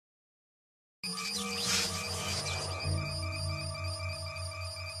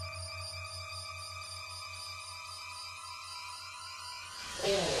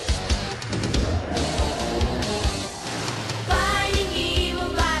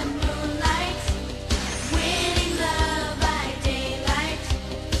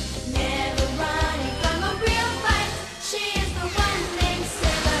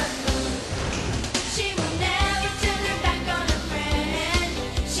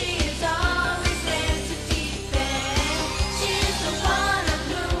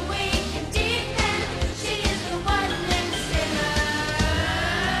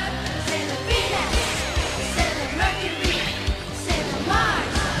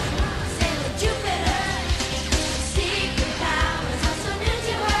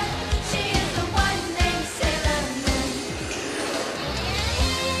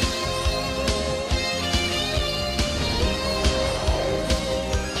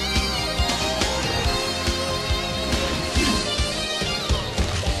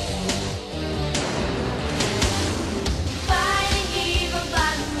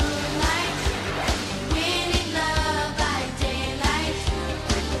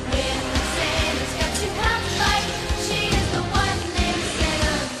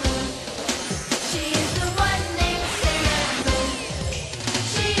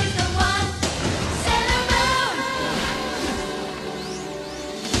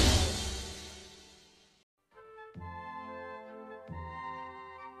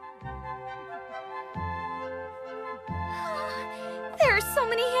are so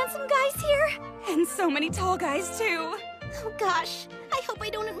many handsome guys here. And so many tall guys, too. Oh gosh, I hope I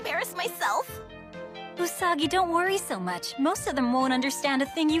don't embarrass myself. Usagi, don't worry so much. Most of them won't understand a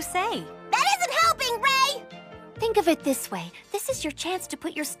thing you say. That isn't helping, Ray! Think of it this way. This is your chance to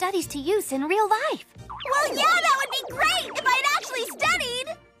put your studies to use in real life. Well, yeah, that would be great if I'd actually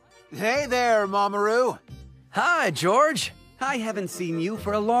studied! Hey there, Mamoru. Hi, George. I haven't seen you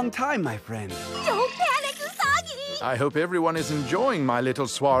for a long time, my friend. Don't panic, Usagi! I hope everyone is enjoying my little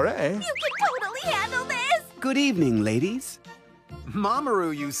soiree. You can totally handle this! Good evening, ladies.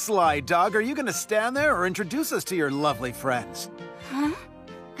 Mamoru, you sly dog, are you gonna stand there or introduce us to your lovely friends? Huh?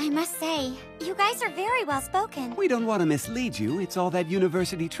 I must say, you guys are very well spoken. We don't want to mislead you. It's all that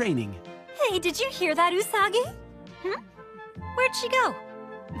university training. Hey, did you hear that, Usagi? Where'd she go?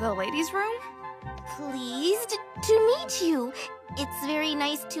 The ladies' room? Pleased to meet you. It's very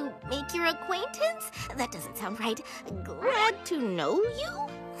nice to make your acquaintance. That doesn't sound right. Glad to know you?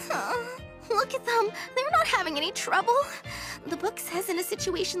 Look at them. They're not having any trouble. The book says in a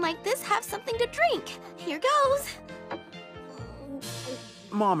situation like this, have something to drink. Here goes.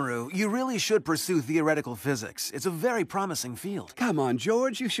 Mamoru, you really should pursue theoretical physics. It's a very promising field. Come on,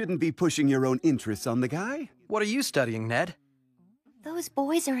 George. You shouldn't be pushing your own interests on the guy. What are you studying, Ned? Those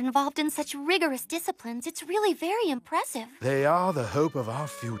boys are involved in such rigorous disciplines. It's really very impressive. They are the hope of our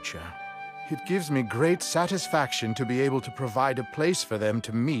future. It gives me great satisfaction to be able to provide a place for them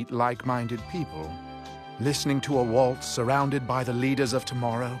to meet like-minded people. Listening to a waltz surrounded by the leaders of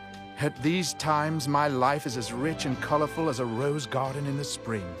tomorrow. At these times, my life is as rich and colorful as a rose garden in the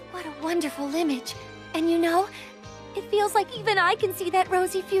spring. What a wonderful image. And you know, it feels like even I can see that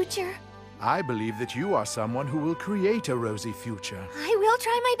rosy future. I believe that you are someone who will create a rosy future. I will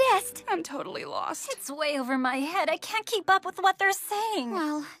try my best. I'm totally lost. It's way over my head. I can't keep up with what they're saying.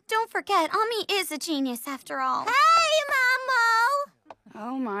 Well, don't forget, Ami is a genius after all. Hey, Mamo!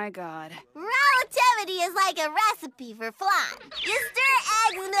 Oh my god. Relativity is like a recipe for flan. You stir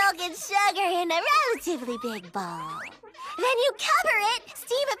eggs, milk, and sugar in a relatively big bowl. Then you cover it,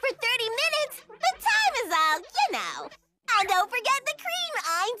 steam it for 30 minutes. The time is all, you know. And don't forget the cream.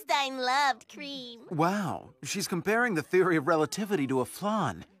 Einstein loved cream. Wow, she's comparing the theory of relativity to a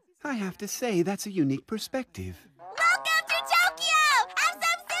flan. I have to say, that's a unique perspective. Welcome to Tokyo! Have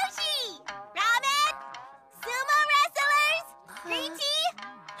some sushi! Ramen? Sumo wrestlers? Green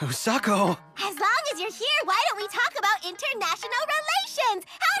tea? Osako! As long as you're here, why don't we talk about international relations?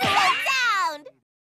 How does that